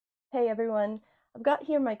Hey everyone, I've got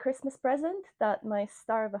here my Christmas present that my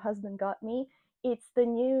star of a husband got me. It's the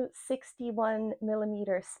new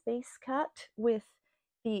 61mm SpaceCat with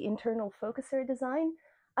the internal focuser design.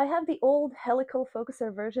 I have the old helical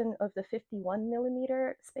focuser version of the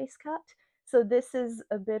 51mm SpaceCat, so this is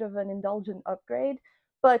a bit of an indulgent upgrade,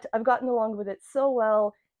 but I've gotten along with it so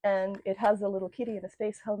well, and it has a little kitty in a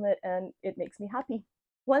space helmet, and it makes me happy.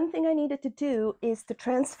 One thing I needed to do is to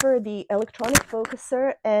transfer the electronic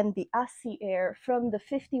focuser and the ASCII air from the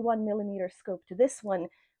 51mm scope to this one,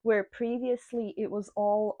 where previously it was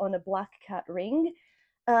all on a black cat ring.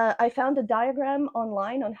 I found a diagram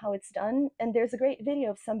online on how it's done, and there's a great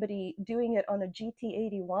video of somebody doing it on a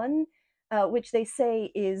GT81, which they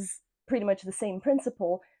say is pretty much the same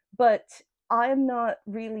principle, but I'm not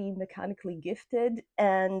really mechanically gifted,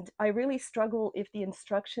 and I really struggle if the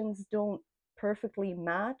instructions don't perfectly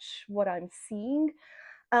match what I'm seeing.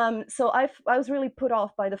 So I was really put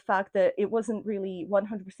off by the fact that it wasn't really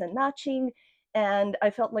 100% matching, and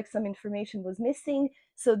I felt like some information was missing.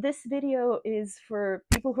 So this video is for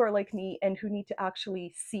people who are like me and who need to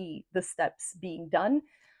actually see the steps being done.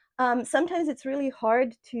 Sometimes it's really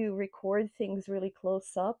hard to record things really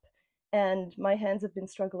close up, and my hands have been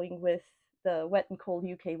struggling with the wet and cold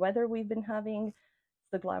UK weather we've been having,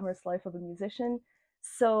 the glamorous life of a musician.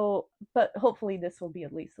 So, but hopefully this will be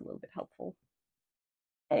at least a little bit helpful.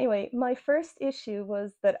 Anyway, my first issue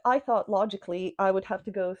was that I thought logically I would have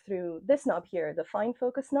to go through this knob here, the fine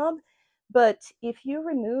focus knob, but if you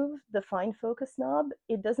remove the fine focus knob,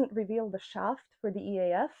 it doesn't reveal the shaft for the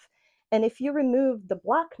EAF. And if you remove the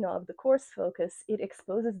black knob, the coarse focus, it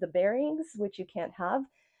exposes the bearings, which you can't have.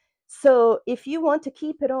 So if you want to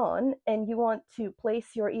keep it on and you want to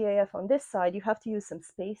place your EAF on this side, you have to use some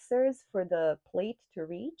spacers for the plate to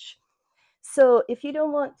reach. So if you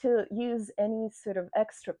don't want to use any sort of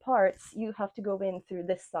extra parts, you have to go in through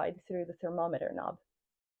this side, through the thermometer knob.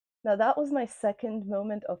 Now that was my second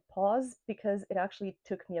moment of pause because it actually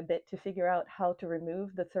took me a bit to figure out how to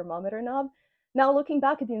remove the thermometer knob. Now looking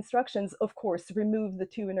back at the instructions, of course, remove the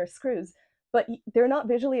two inner screws, but they're not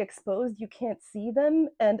visually exposed, you can't see them.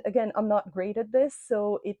 And again, I'm not great at this,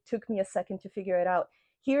 so it took me a second to figure it out.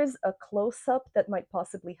 Here's a close-up that might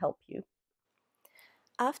possibly help you.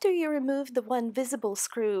 After you remove the one visible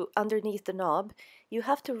screw underneath the knob, you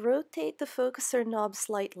have to rotate the focuser knob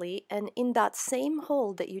slightly, and in that same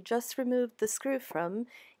hole that you just removed the screw from,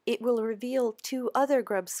 it will reveal two other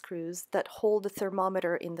grub screws that hold the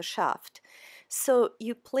thermometer in the shaft. So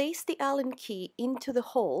you place the Allen key into the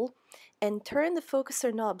hole and turn the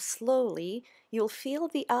focuser knob slowly. You'll feel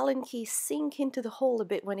the Allen key sink into the hole a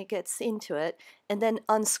bit when it gets into it, and then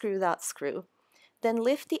unscrew that screw. Then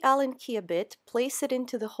lift the Allen key a bit, place it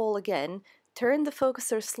into the hole again, turn the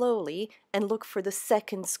focuser slowly, and look for the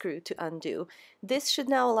second screw to undo. This should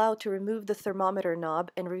now allow to remove the thermometer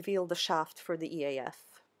knob and reveal the shaft for the EAF.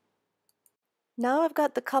 Now I've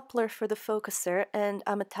got the coupler for the focuser and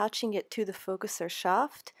I'm attaching it to the focuser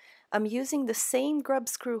shaft. I'm using the same grub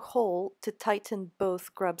screw hole to tighten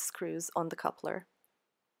both grub screws on the coupler.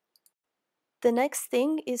 The next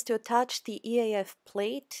thing is to attach the EAF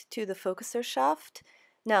plate to the focuser shaft.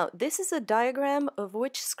 Now, this is a diagram of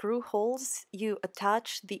which screw holes you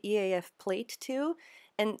attach the EAF plate to.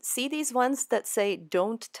 And see these ones that say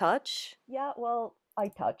don't touch? Yeah, well, I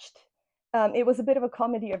touched. It was a bit of a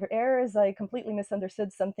comedy of errors. I completely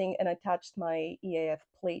misunderstood something and attached my EAF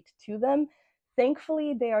plate to them.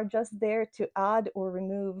 Thankfully, they are just there to add or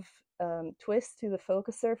remove twists to the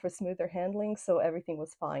focuser for smoother handling, so everything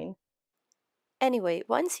was fine. Anyway,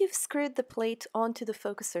 once you've screwed the plate onto the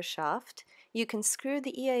focuser shaft, you can screw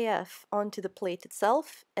the EAF onto the plate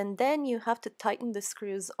itself, and then you have to tighten the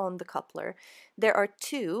screws on the coupler. There are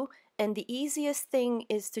two, and the easiest thing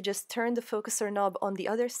is to just turn the focuser knob on the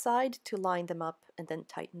other side to line them up and then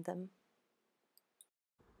tighten them.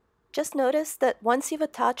 Just notice that once you've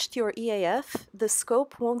attached your EAF, the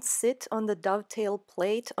scope won't sit on the dovetail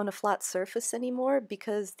plate on a flat surface anymore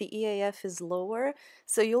because the EAF is lower,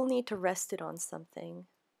 so you'll need to rest it on something.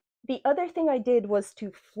 The other thing I did was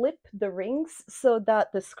to flip the rings so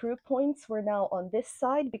that the screw points were now on this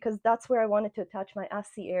side because that's where I wanted to attach my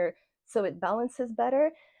ASCII air so it balances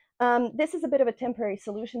better. This is a bit of a temporary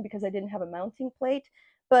solution because I didn't have a mounting plate,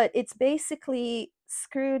 but it's basically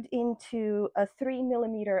screwed into a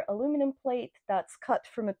 3mm aluminum plate that's cut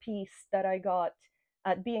from a piece that I got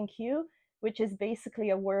at B&Q, which is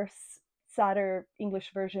basically a worse, sadder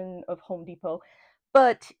English version of Home Depot.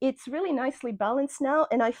 But it's really nicely balanced now,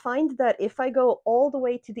 and I find that if I go all the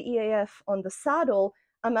way to the EAF on the saddle,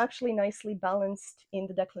 I'm actually nicely balanced in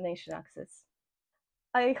the declination axis.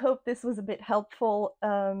 I hope this was a bit helpful.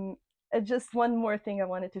 just one more thing I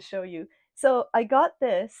wanted to show you. So I got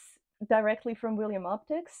this directly from William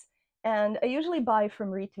Optics, and I usually buy from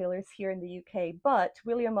retailers here in the UK, but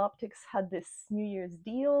William Optics had this New Year's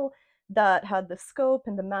deal that had the scope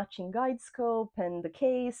and the matching guide scope and the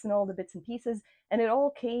case and all the bits and pieces, and it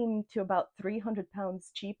all came to about £300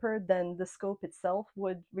 cheaper than the scope itself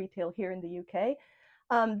would retail here in the UK.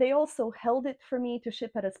 They also held it for me to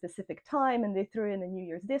ship at a specific time, and they threw in a New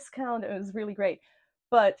Year's discount. It was really great.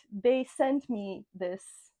 But they sent me this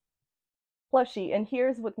plushie, and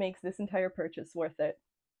here's what makes this entire purchase worth it.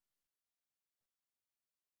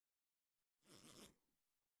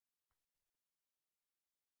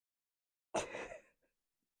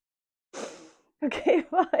 Okay,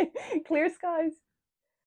 bye. Clear skies.